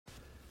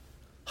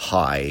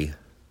Hi,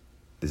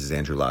 this is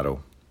Andrew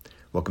Lotto.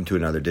 Welcome to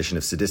another edition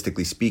of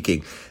Sadistically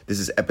Speaking. This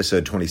is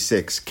episode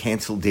 26,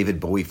 Cancel David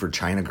Bowie for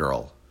China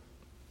Girl.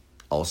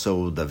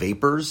 Also, the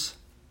Vapors,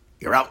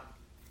 you're out.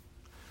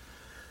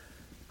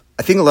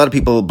 I think a lot of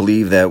people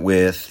believe that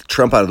with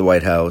Trump out of the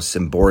White House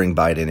and boring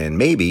Biden in,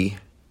 maybe,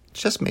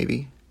 just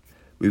maybe,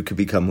 we could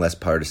become less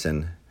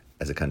partisan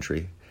as a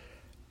country.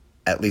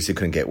 At least it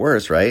couldn't get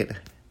worse, right?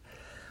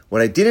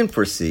 What I didn't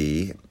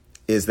foresee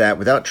is that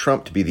without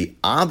Trump to be the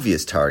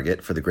obvious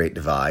target for the Great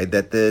Divide,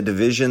 that the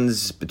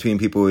divisions between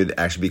people would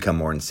actually become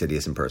more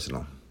insidious and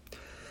personal.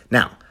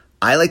 Now,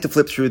 I like to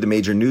flip through the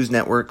major news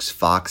networks,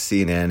 Fox,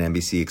 CNN,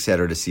 NBC,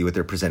 etc., to see what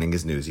they're presenting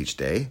as news each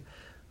day.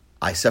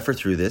 I suffer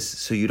through this,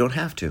 so you don't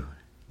have to.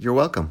 You're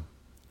welcome.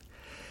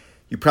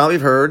 You probably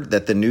have heard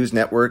that the news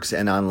networks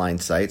and online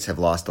sites have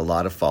lost a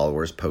lot of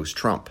followers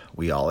post-Trump.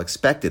 We all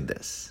expected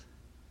this.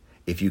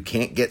 If you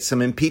can't get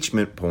some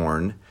impeachment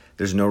porn,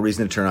 there's no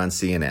reason to turn on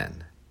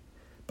CNN.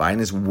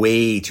 Biden is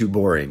way too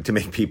boring to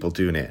make people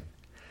tune in.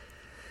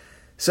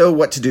 So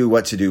what to do?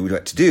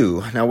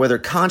 Now, whether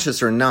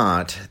conscious or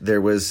not,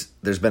 there's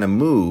been a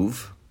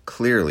move,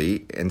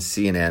 clearly, in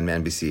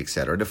CNN, NBC,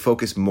 etc., to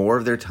focus more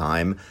of their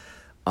time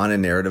on a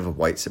narrative of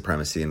white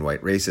supremacy and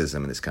white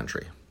racism in this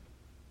country.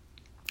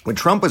 When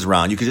Trump was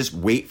around, you could just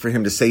wait for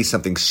him to say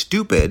something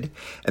stupid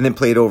and then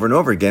play it over and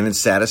over again and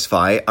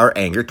satisfy our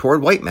anger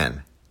toward white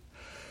men.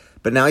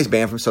 But now he's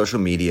banned from social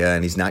media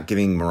and he's not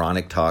giving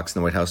moronic talks in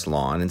the White House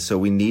lawn. And so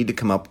we need to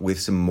come up with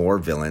some more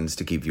villains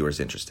to keep viewers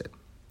interested.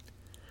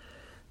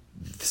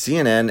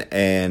 CNN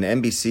and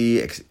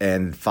NBC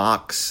and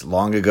Fox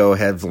long ago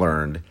have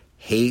learned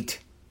hate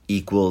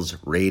equals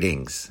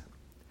ratings.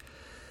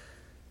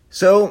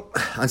 So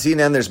on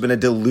CNN, there's been a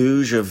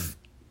deluge of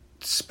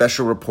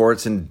special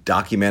reports and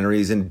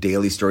documentaries and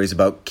daily stories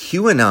about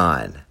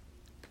QAnon.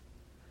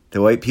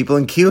 The white people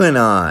in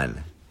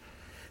QAnon.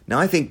 Now,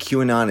 I think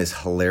QAnon is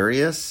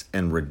hilarious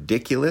and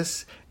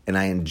ridiculous, and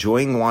I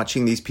enjoy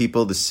watching these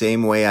people the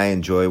same way I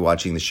enjoy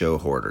watching the show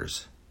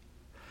Hoarders.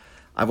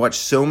 I've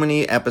watched so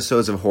many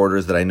episodes of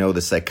Hoarders that I know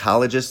the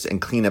psychologists and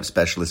cleanup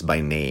specialists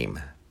by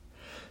name.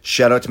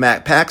 Shout out to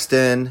Matt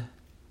Paxton,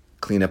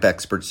 cleanup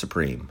expert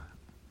supreme.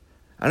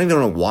 I don't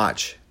even want to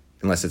watch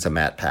unless it's a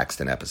Matt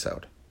Paxton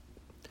episode.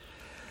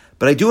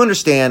 But I do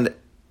understand,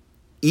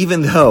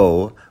 even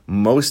though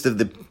most of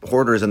the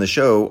Hoarders on the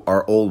show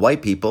are old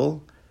white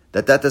people,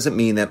 that doesn't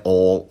mean that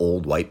all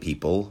old white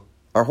people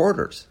are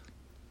hoarders.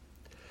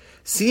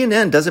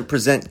 CNN doesn't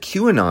present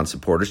QAnon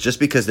supporters just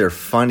because they're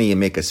funny and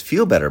make us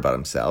feel better about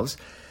themselves,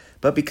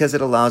 but because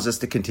it allows us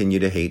to continue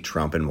to hate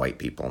Trump and white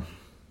people.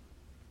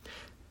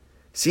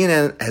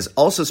 CNN has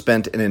also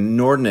spent an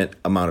inordinate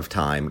amount of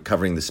time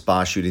covering the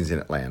spa shootings in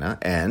Atlanta,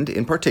 and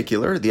in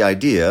particular, the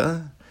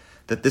idea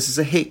that this is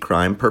a hate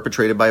crime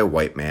perpetrated by a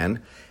white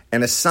man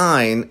and a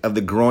sign of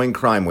the growing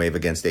crime wave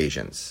against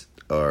Asians.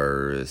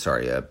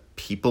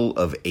 People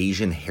of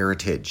Asian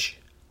heritage,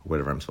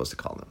 whatever I'm supposed to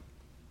call them.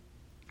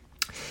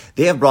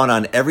 They have brought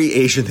on every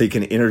Asian they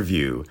can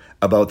interview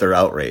about their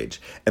outrage.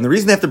 And the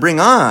reason they have to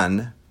bring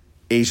on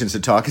Asians to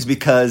talk is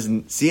because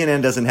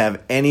CNN doesn't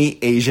have any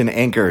Asian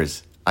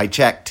anchors. I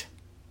checked.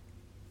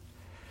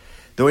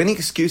 Though any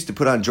excuse to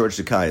put on George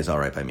Takei is all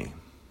right by me.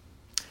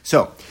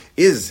 So,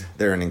 is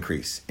there an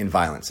increase in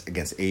violence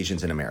against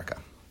Asians in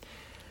America?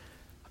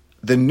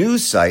 The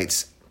news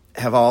sites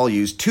have all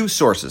used two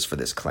sources for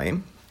this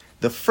claim.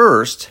 The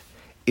first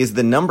is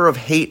the number of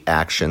hate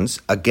actions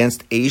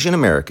against Asian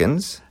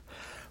Americans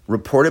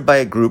reported by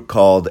a group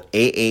called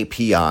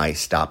AAPI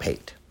Stop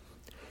Hate.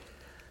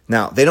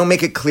 Now, they don't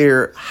make it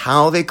clear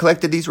how they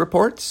collected these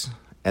reports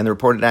and the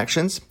reported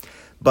actions,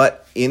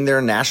 but in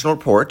their national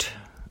report,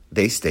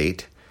 they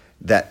state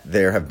that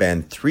there have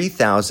been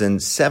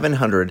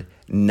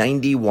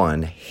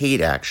 3,791 hate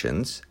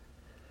actions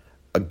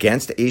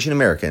against Asian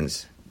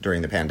Americans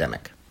during the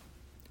pandemic.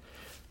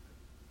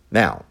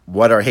 Now,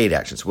 what are hate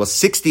actions? Well,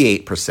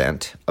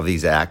 68% of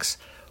these acts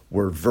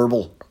were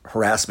verbal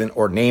harassment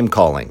or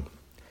name-calling,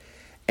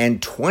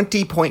 and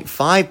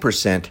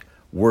 20.5%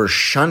 were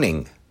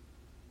shunning.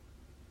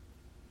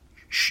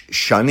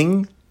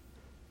 Shunning?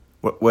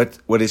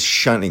 What is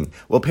shunning?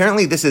 Well,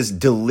 apparently this is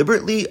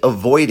deliberately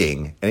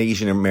avoiding an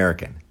Asian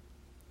American.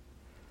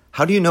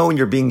 How do you know when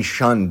you're being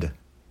shunned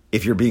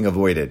if you're being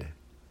avoided?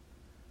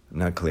 I'm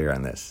not clear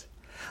on this.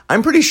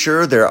 I'm pretty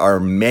sure there are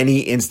many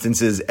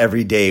instances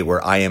every day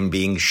where I am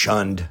being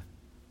shunned.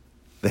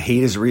 The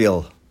hate is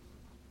real.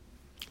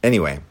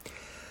 Anyway,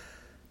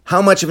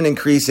 how much of an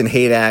increase in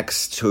hate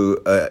acts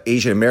to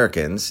Asian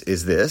Americans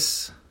is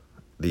this?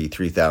 The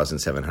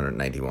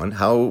 3,791.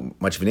 How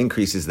much of an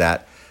increase is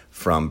that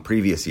from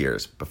previous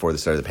years before the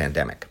start of the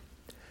pandemic?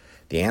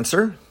 The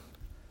answer?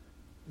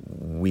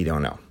 We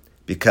don't know,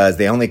 because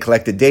they only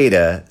collected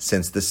data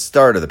since the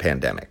start of the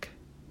pandemic.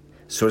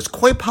 So it's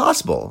quite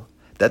possible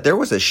that there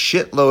was a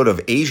shitload of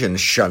Asian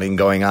shunning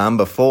going on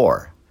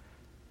before.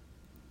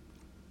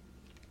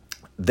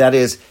 That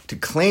is, to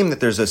claim that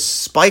there's a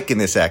spike in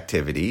this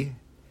activity,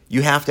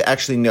 you have to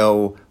actually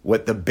know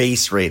what the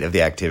base rate of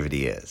the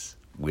activity is,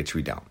 which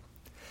we don't.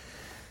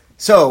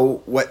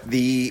 So what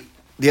the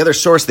other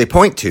source they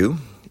point to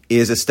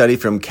is a study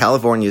from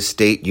California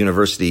State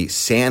University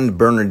San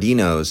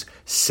Bernardino's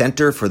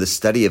Center for the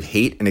Study of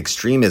Hate and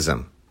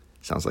Extremism.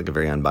 Sounds like a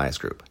very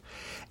unbiased group.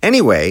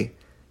 Anyway,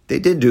 they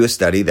did do a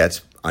study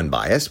that's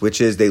unbiased,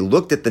 which is they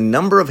looked at the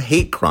number of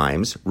hate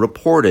crimes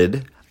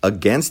reported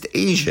against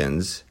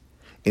Asians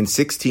in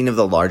 16 of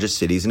the largest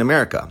cities in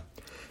America,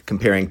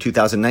 comparing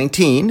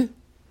 2019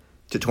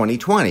 to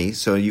 2020,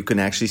 so you can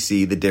actually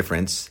see the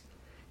difference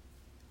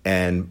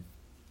and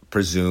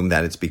presume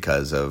that it's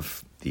because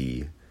of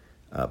the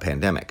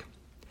pandemic.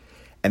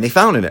 And they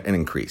found an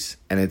increase,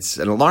 and it's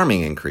an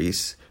alarming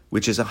increase,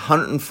 which is a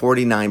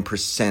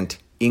 149%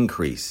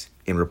 increase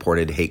in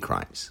reported hate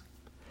crimes.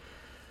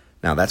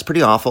 Now, that's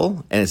pretty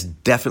awful, and it's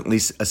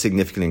definitely a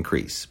significant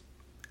increase.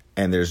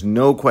 And there's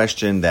no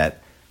question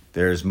that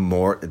there's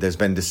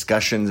been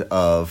discussions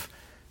of,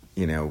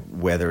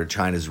 whether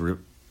China's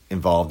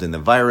involved in the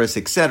virus,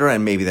 etc.,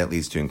 and maybe that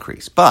leads to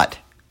increase. But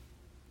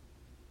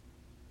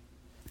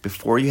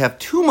before you have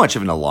too much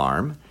of an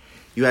alarm,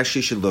 you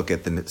actually should look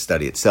at the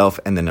study itself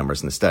and the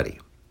numbers in the study,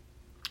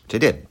 which I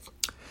did.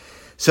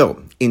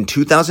 So, in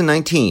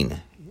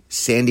 2019,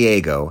 San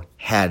Diego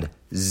had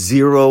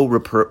 0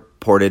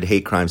 reported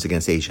hate crimes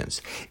against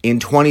Asians.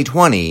 In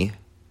 2020,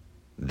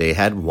 they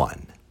had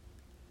 1.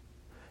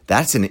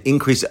 That's an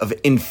increase of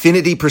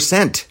infinity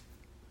 %.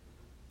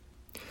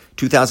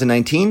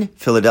 2019,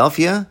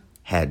 Philadelphia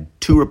had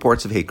 2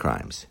 reports of hate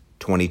crimes.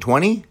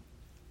 2020,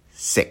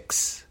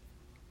 6.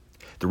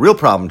 The real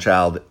problem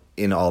child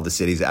in all the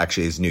cities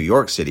actually is New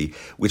York City,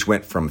 which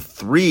went from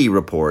 3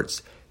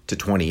 reports to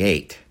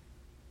 28.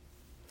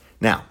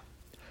 Now,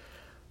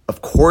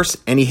 of course,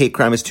 any hate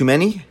crime is too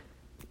many,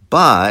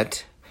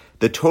 but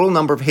the total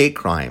number of hate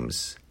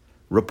crimes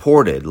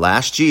reported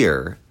last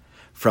year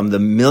from the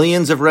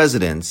millions of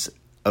residents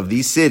of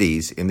these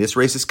cities in this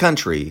racist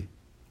country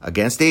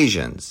against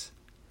Asians,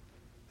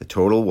 the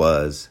total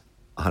was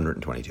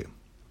 122.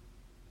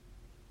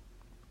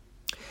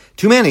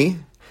 Too many,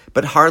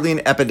 but hardly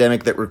an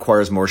epidemic that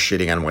requires more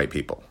shitting on white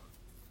people.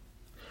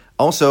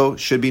 Also,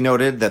 should be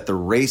noted that the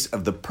race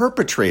of the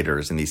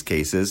perpetrators in these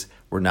cases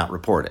were not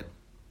reported.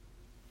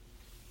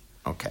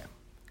 Okay.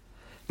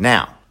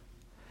 Now,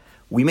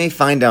 we may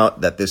find out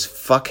that this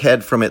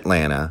fuckhead from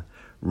Atlanta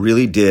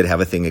really did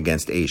have a thing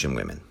against Asian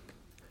women.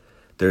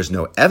 There's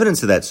no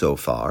evidence of that so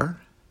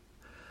far.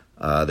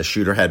 The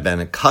shooter had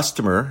been a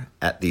customer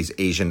at these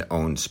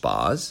Asian-owned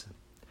spas.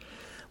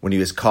 When he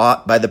was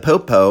caught by the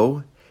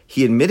popo,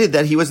 he admitted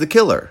that he was the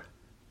killer.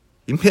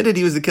 He admitted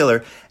he was the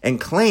killer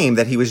and claimed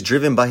that he was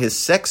driven by his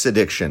sex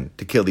addiction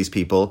to kill these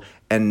people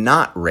and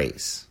not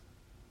race.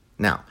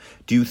 Now,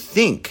 do you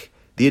think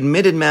the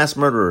admitted mass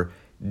murderer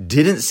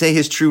didn't say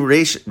his true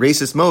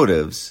racist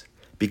motives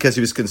because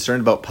he was concerned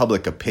about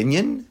public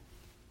opinion?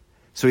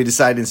 So he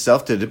decided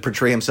himself to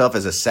portray himself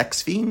as a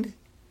sex fiend?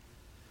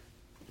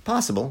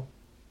 Possible.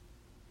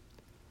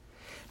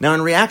 Now,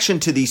 in reaction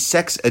to the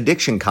sex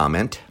addiction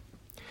comment,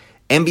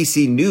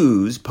 NBC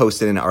News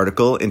posted an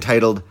article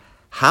entitled,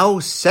 "How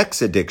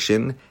Sex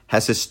Addiction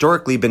Has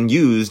Historically Been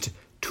Used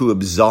to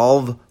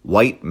Absolve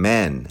White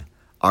Men."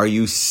 Are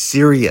you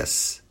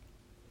serious?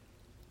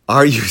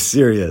 Are you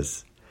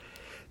serious?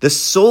 The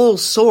sole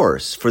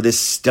source for this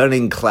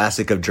stunning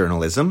classic of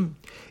journalism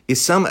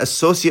is some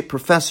associate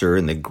professor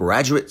in the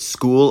Graduate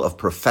School of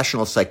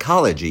Professional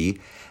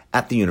Psychology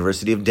at the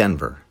University of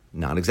Denver,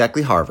 not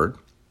exactly Harvard.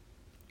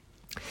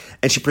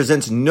 And she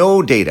presents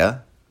no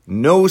data,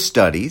 no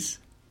studies,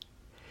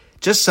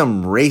 just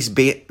some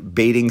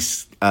race-baiting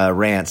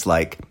rants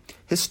like,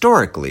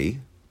 historically,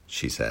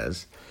 she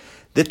says,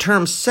 the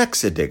term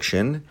sex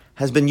addiction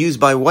has been used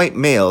by white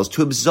males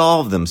to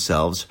absolve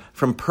themselves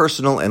from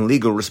personal and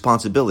legal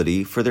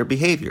responsibility for their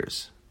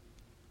behaviors.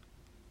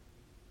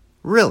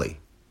 Really?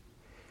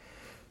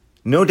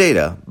 No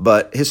data,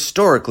 but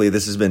historically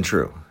this has been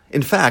true.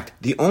 In fact,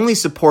 the only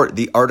support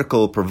the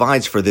article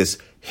provides for this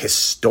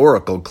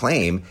historical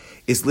claim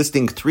is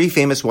listing 3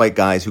 famous white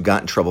guys who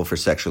got in trouble for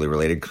sexually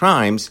related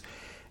crimes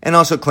and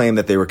also claim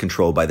that they were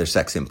controlled by their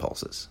sex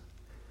impulses.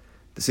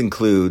 This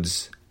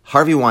includes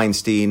Harvey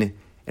Weinstein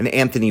and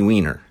Anthony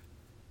Weiner.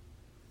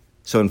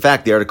 So in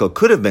fact, the article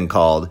could have been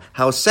called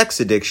 "How Sex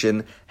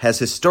Addiction Has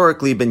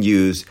Historically Been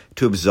Used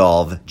to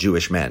Absolve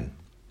Jewish Men."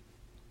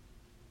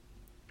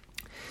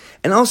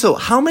 And also,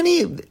 how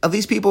many of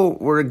these people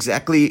were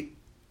exactly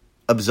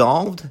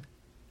absolved?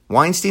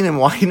 Weinstein and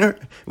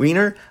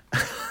Weiner?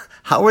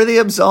 How were they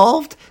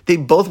absolved? They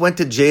both went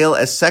to jail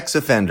as sex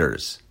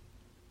offenders.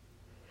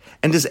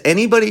 And does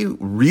anybody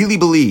really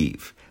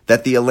believe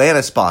that the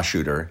Atlanta spa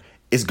shooter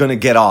is going to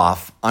get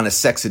off on a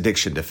sex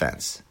addiction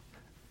defense?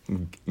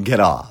 Get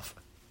off.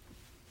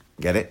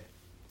 Get it?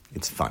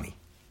 It's funny.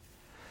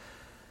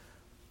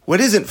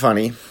 What isn't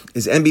funny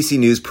is NBC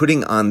News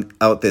putting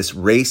out this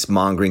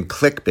race-mongering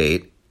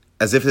clickbait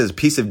as if it is a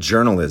piece of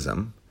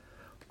journalism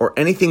or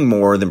anything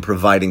more than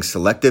providing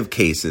selective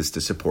cases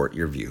to support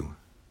your view.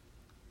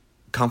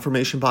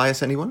 Confirmation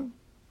bias, anyone?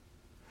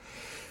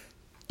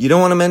 You don't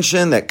want to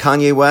mention that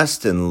Kanye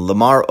West and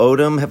Lamar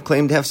Odom have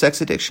claimed to have sex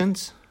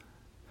addictions?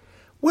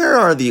 Where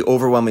are the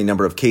overwhelming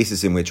number of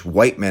cases in which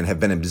white men have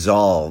been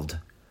absolved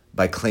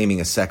by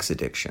claiming a sex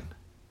addiction?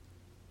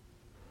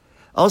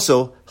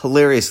 Also,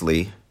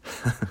 hilariously,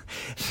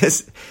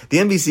 the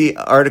NBC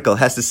article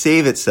has to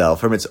save itself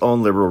from its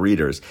own liberal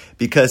readers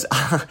because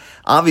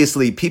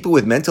obviously people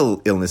with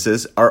mental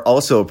illnesses are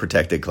also a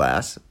protected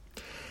class.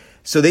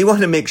 So they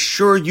want to make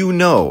sure you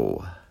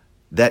know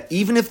that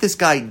even if this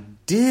guy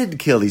did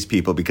kill these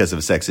people because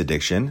of sex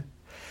addiction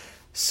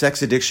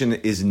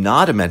is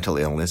not a mental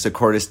illness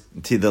according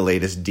to the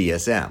latest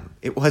DSM.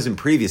 It was in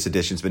previous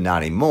editions, but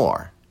not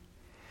anymore.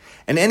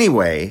 And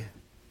anyway,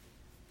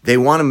 they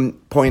want to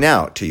point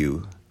out to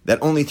you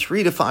that only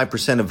 3 to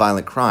 5% of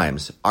violent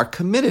crimes are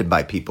committed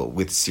by people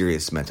with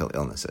serious mental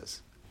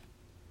illnesses.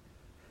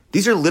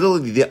 These are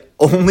literally the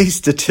only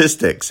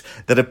statistics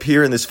that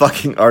appear in this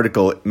fucking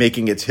article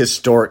making its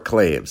historic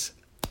claims.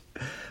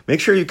 Make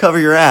sure you cover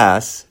your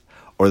ass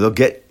or they'll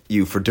get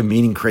you for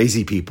demeaning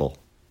crazy people.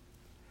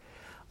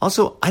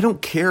 Also, I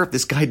don't care if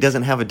this guy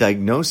doesn't have a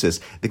diagnosis.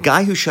 The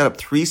guy who shot up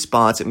 3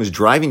 spots and was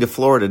driving to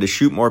Florida to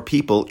shoot more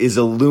people is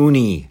a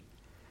loony.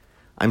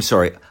 I'm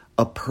sorry,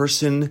 a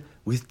person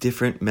with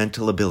different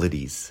mental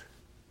abilities.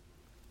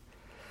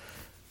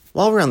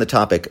 While we're on the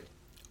topic,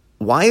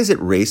 why is it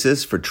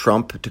racist for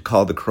Trump to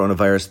call the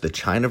coronavirus the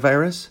China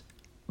virus,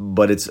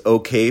 but it's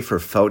okay for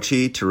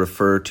Fauci to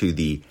refer to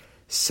the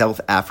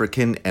South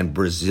African and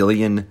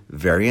Brazilian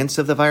variants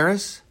of the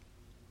virus?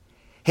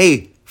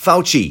 Hey,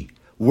 Fauci,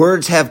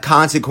 words have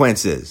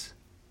consequences.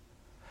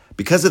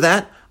 Because of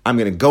that, I'm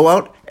going to go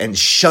out and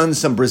shun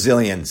some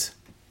Brazilians.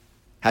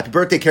 Happy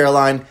birthday,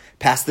 Caroline.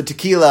 Pass the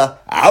tequila.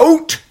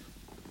 Out!